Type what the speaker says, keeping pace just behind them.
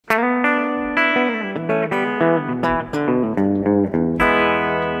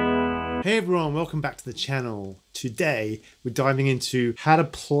Hey everyone, welcome back to the channel. Today we're diving into how to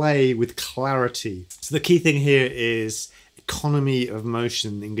play with clarity. So the key thing here is economy of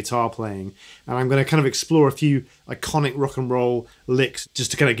motion in guitar playing, and I'm going to kind of explore a few iconic rock and roll licks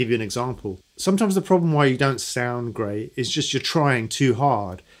just to kind of give you an example. Sometimes the problem why you don't sound great is just you're trying too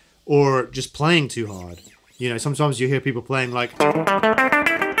hard or just playing too hard. You know, sometimes you hear people playing like, you know,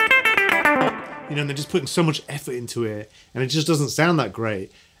 and they're just putting so much effort into it and it just doesn't sound that great.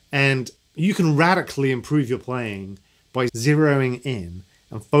 And you can radically improve your playing by zeroing in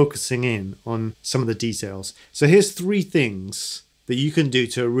and focusing in on some of the details. So here's 3 things that you can do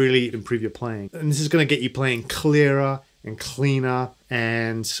to really improve your playing. And this is going to get you playing clearer and cleaner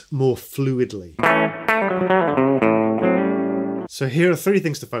and more fluidly. So here are 3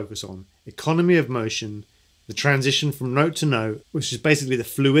 things to focus on. Economy of motion, the transition from note to note, which is basically the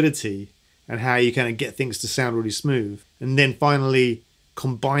fluidity and how you kind of get things to sound really smooth. And then finally,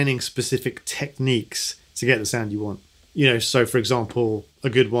 combining specific techniques to get the sound you want. You know, so for example, a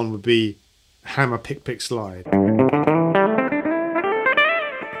good one would be hammer, pick, pick, slide.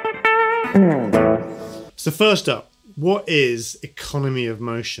 So first up, what is economy of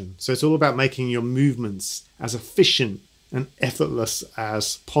motion? So it's all about making your movements as efficient and effortless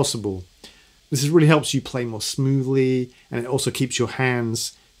as possible. This really helps you play more smoothly, and it also keeps your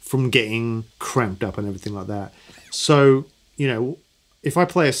hands from getting cramped up and everything like that. So, you know, if I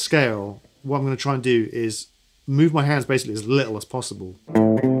play a scale, what I'm going to try and do is move my hands basically as little as possible.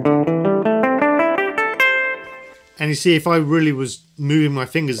 And you see, if I really was moving my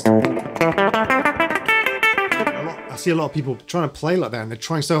fingers, I see a lot of people trying to play like that, and they're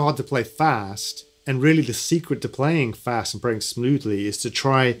trying so hard to play fast. And really the secret to playing fast and playing smoothly is to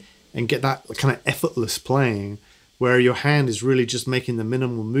try and get that kind of effortless playing, where your hand is really just making the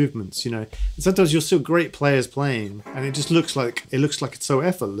minimal movements, you know. And sometimes you'll see great players playing and it just looks like it's so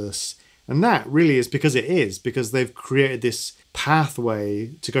effortless. And that really is because they've created this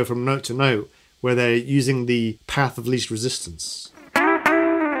pathway to go from note to note where they're using the path of least resistance.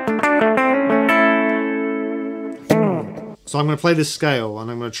 So I'm going to play this scale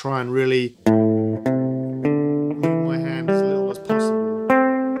and I'm going to try and really move my hand as little as possible.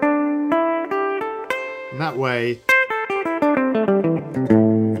 And that way,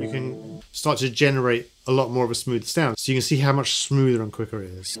 you can start to generate a lot more of a smooth sound. So you can see how much smoother and quicker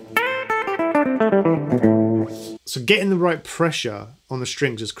it is. So getting the right pressure on the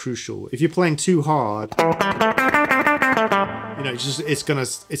strings is crucial. If you're playing too hard, you know, it's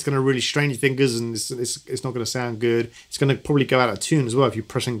gonna really strain your fingers, and it's not gonna sound good. It's gonna probably go out of tune as well if you're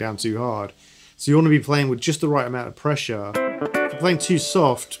pressing down too hard. So you want to be playing with just the right amount of pressure. If you're playing too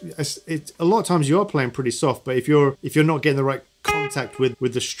soft, a lot of times you are playing pretty soft, but if you're not getting the right contact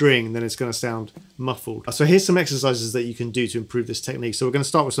with the string, then it's going to sound muffled. So here's some exercises that you can do to improve this technique. So we're going to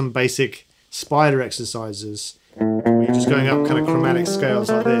start with some basic spider exercises. You're just going up kind of chromatic scales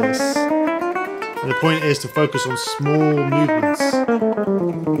like this. And the point is to focus on small movements.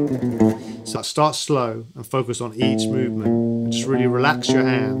 So start slow and focus on each movement. Just really relax your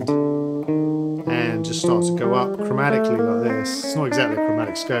hand and just start to go up chromatically like this. It's not exactly a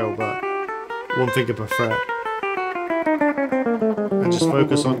chromatic scale, but 1 finger per fret. And just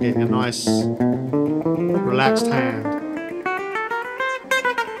focus on getting a nice relaxed hand.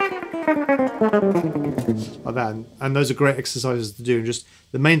 Like that. And those are great exercises to do. And just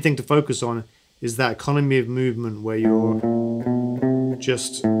the main thing to focus on is that economy of movement where you're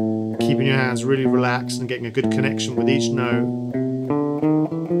just keeping your hands really relaxed and getting a good connection with each note.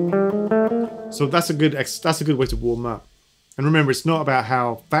 So that's a good way to warm up. And remember, it's not about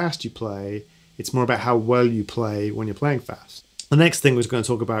how fast you play, it's more about how well you play when you're playing fast. The next thing we're going to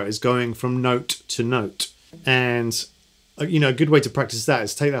talk about is going from note to note. And you know, a good way to practice that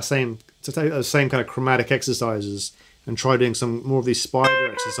is take those same kind of chromatic exercises and try doing some more of these spider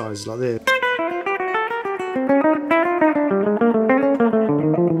exercises like this.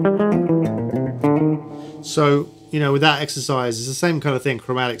 So, you know, with that exercise, it's the same kind of thing,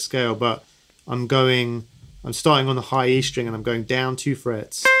 chromatic scale, but I'm starting on the high E string and I'm going down 2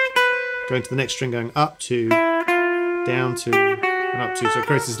 frets, going to the next string, going up 2, down 2, and up 2. So it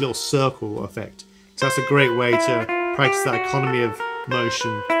creates this little circle effect. So that's a great way to practice that economy of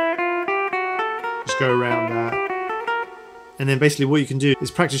motion. Just go around that. And then basically what you can do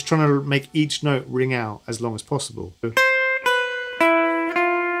is practice trying to make each note ring out as long as possible.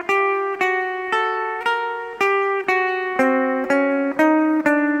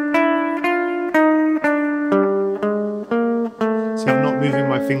 Moving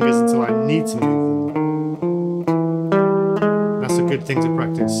my fingers until I need to move them. That's a good thing to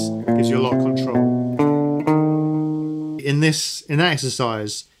practice. It gives you a lot of control. In that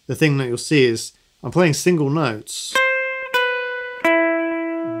exercise, the thing that you'll see is I'm playing single notes,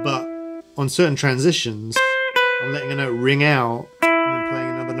 but on certain transitions, I'm letting a note ring out and then playing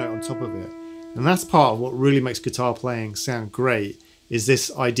another note on top of it. And that's part of what really makes guitar playing sound great, is this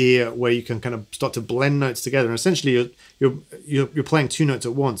idea where you can kind of start to blend notes together. And essentially you're playing two notes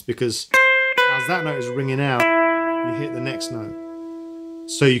at once, because as that note is ringing out, you hit the next note.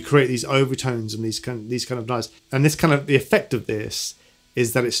 So you create these overtones and these kind of notes. And this kind of, the effect of this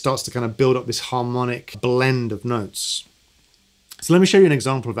is that it starts to kind of build up this harmonic blend of notes. So let me show you an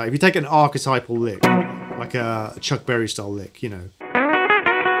example of that. If you take an archetypal lick, like a Chuck Berry style lick, you know.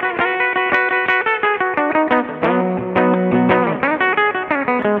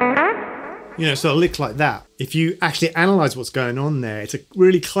 You know, so a lick like that, if you actually analyze what's going on there, it's a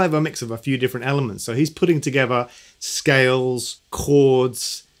really clever mix of a few different elements. So he's putting together scales,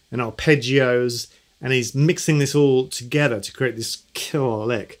 chords, and arpeggios, and he's mixing this all together to create this killer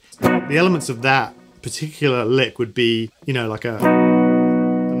lick. The elements of that particular lick would be, you know, like a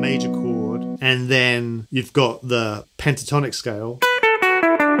major chord, and then you've got the pentatonic scale,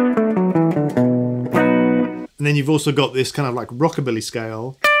 and then you've also got this kind of like rockabilly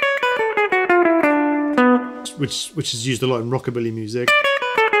scale, which is used a lot in rockabilly music.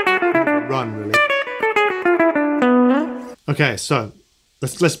 Run, really. Okay, so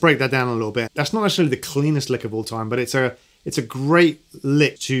let's break that down a little bit. That's not necessarily the cleanest lick of all time, but it's a great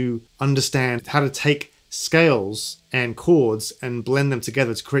lick to understand how to take scales and chords and blend them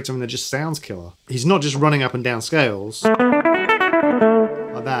together to create something that just sounds killer. He's not just running up and down scales like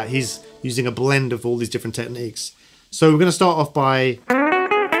that. He's using a blend of all these different techniques. So we're going to start off by,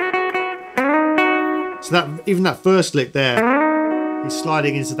 so that even that first lick there, he's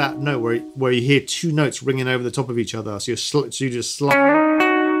sliding into that note where you hear two notes ringing over the top of each other. So you just slide,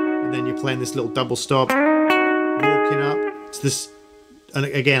 and then you're playing this little double stop, walking up to this, and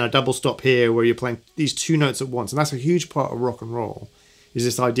again a double stop here where you're playing these two notes at once. And that's a huge part of rock and roll, is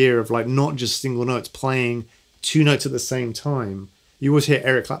this idea of like not just single notes, playing two notes at the same time. You always hear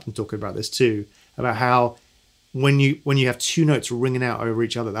Eric Clapton talking about this too, about how when you have two notes ringing out over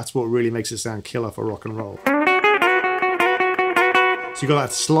each other, that's what really makes it sound killer for rock and roll. So you got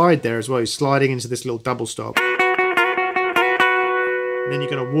that slide there as well. You're sliding into this little double stop. And then you're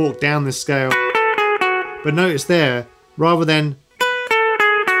going to walk down this scale. But notice there, rather than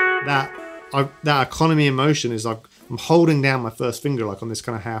that economy in motion, is like I'm holding down my first finger like on this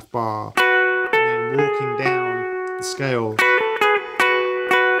kind of half bar, and then walking down the scale.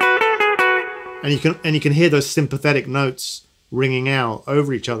 And you can hear those sympathetic notes ringing out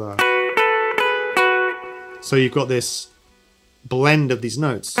over each other. So you've got this blend of these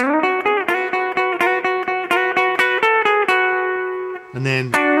notes. And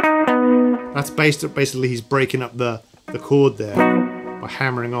then that's basically he's breaking up the chord there by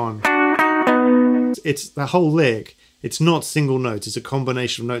hammering on. It's the whole lick. It's not single notes. It's a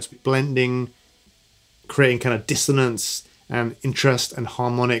combination of notes blending, creating kind of dissonance and interest and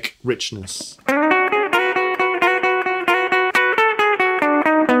harmonic richness.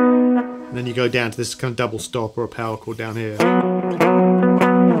 And then you go down to this kind of double stop or a power chord down here.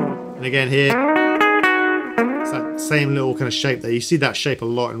 And again here, it's that same little kind of shape there. You see that shape a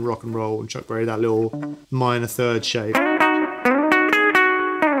lot in rock and roll and Chuck Berry, that little minor third shape.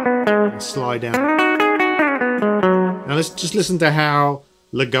 And slide down. Now let's just listen to how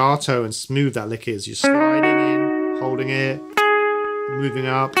legato and smooth that lick is. You're sliding in, holding it, moving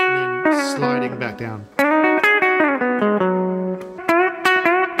up, and then sliding back down.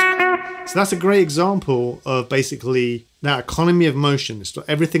 So that's a great example of basically that economy of motion.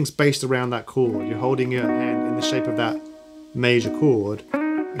 Everything's based around that chord. You're holding your hand in the shape of that major chord,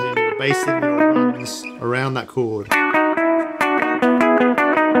 and then you're basing your runs around that chord.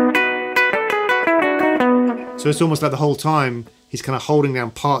 So it's almost like the whole time he's kind of holding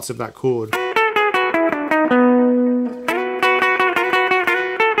down parts of that chord.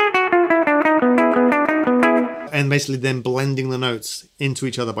 And basically then blending the notes into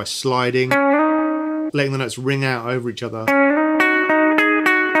each other by sliding, letting the notes ring out over each other.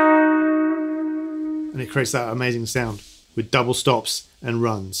 And it creates that amazing sound with double stops and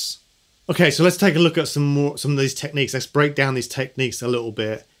runs. Okay, so let's take a look at some of these techniques. Let's break down these techniques a little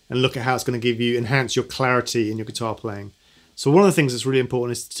bit and look at how it's going to enhance your clarity in your guitar playing. So one of the things that's really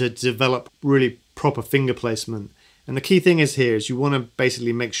important is to develop really proper finger placement. And the key thing is you want to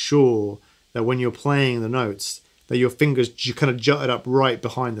basically make sure that when you're playing the notes, that your fingers kind of jutted up right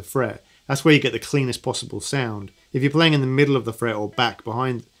behind the fret. That's where you get the cleanest possible sound. If you're playing in the middle of the fret or back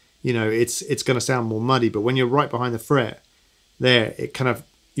behind, you know, it's going to sound more muddy. But when you're right behind the fret,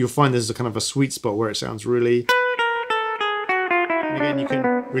 you'll find there's a kind of a sweet spot where it sounds really, And again, you can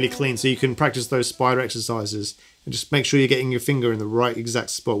really clean. So you can practice those spider exercises and just make sure you're getting your finger in the right exact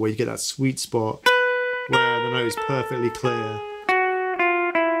spot where you get that sweet spot where the note is perfectly clear.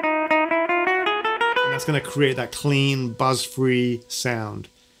 And that's going to create that clean, buzz-free sound.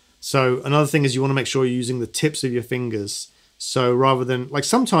 So another thing is you want to make sure you're using the tips of your fingers. So rather than, like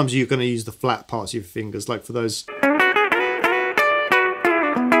sometimes you're going to use the flat parts of your fingers, like for those.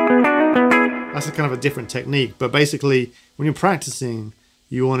 That's a kind of a different technique. But basically, when you're practicing,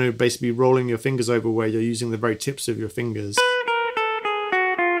 you want to basically be rolling your fingers over where you're using the very tips of your fingers.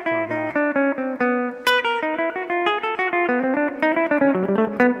 Like that.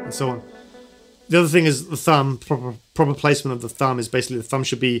 And so on. The other thing is the thumb. Proper placement of the thumb is basically the thumb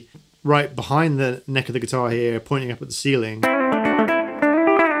should be right behind the neck of the guitar here, pointing up at the ceiling. And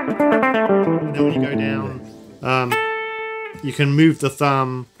then when you go down, you can move the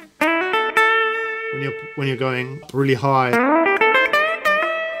thumb when you're going really high.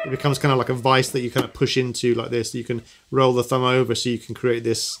 It becomes kind of like a vice that you kind of push into like this. You can roll the thumb over so you can create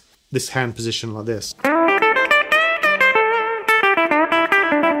this hand position like this.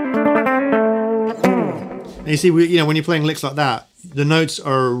 And you see, when you're playing licks like that, the notes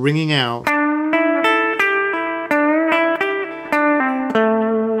are ringing out,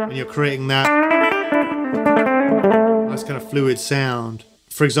 and you're creating that nice kind of fluid sound.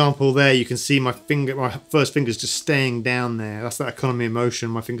 For example, there you can see my first finger's just staying down there. That's that economy of motion.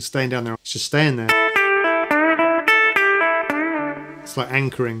 My finger's staying down there. It's just staying there. It's like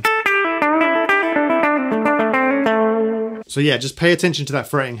anchoring. So yeah, just pay attention to that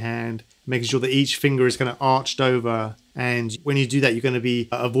fretting hand, making sure that each finger is kind of arched over. And when you do that, you're going to be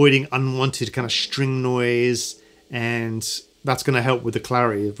avoiding unwanted kind of string noise. And that's going to help with the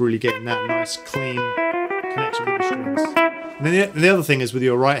clarity of really getting that nice, clean connection with the strings. And then the other thing is with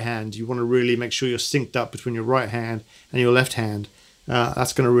your right hand, you want to really make sure you're synced up between your right hand and your left hand.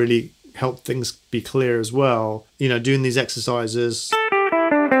 That's going to really help things be clear as well. Doing these exercises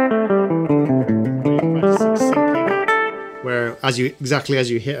where exactly as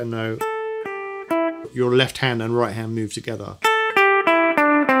you hit a note, your left hand and right hand move together.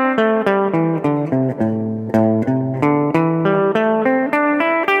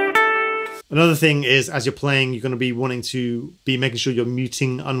 Another thing is, as you're playing, you're going to be wanting to be making sure you're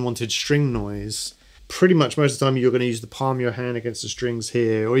muting unwanted string noise. Pretty much most of the time you're going to use the palm of your hand against the strings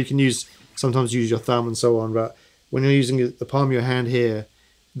here, or you can sometimes use your thumb and so on, but when you're using the palm of your hand here,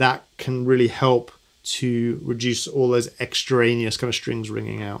 that can really help to reduce all those extraneous kind of strings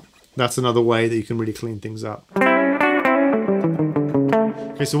ringing out. That's another way that you can really clean things up.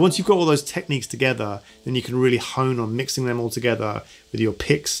 Okay, so once you've got all those techniques together, then you can really hone on mixing them all together with your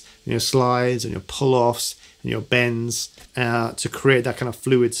picks and your slides and your pull-offs and your bends to create that kind of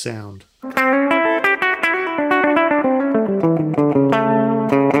fluid sound.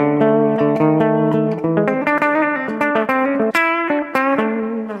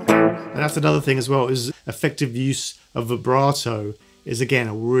 And that's another thing as well, is effective use of vibrato is again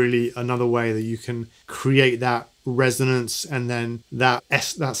another way that you can create that resonance and then that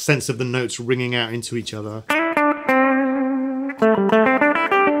sense of the notes ringing out into each other.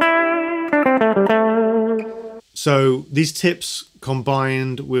 So these tips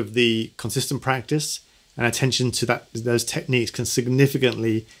combined with the consistent practice and attention to those techniques can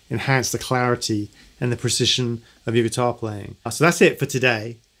significantly enhance the clarity and the precision of your guitar playing. So that's it for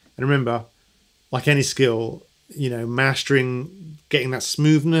today. And remember, like any skill, mastering, getting that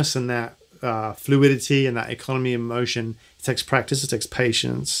smoothness and that fluidity and that economy of motion, it takes practice, it takes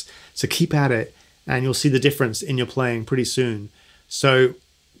patience. So keep at it and you'll see the difference in your playing pretty soon. So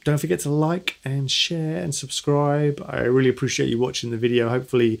don't forget to like and share and subscribe. I really appreciate you watching the video.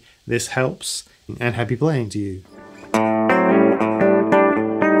 Hopefully this helps, and happy playing to you.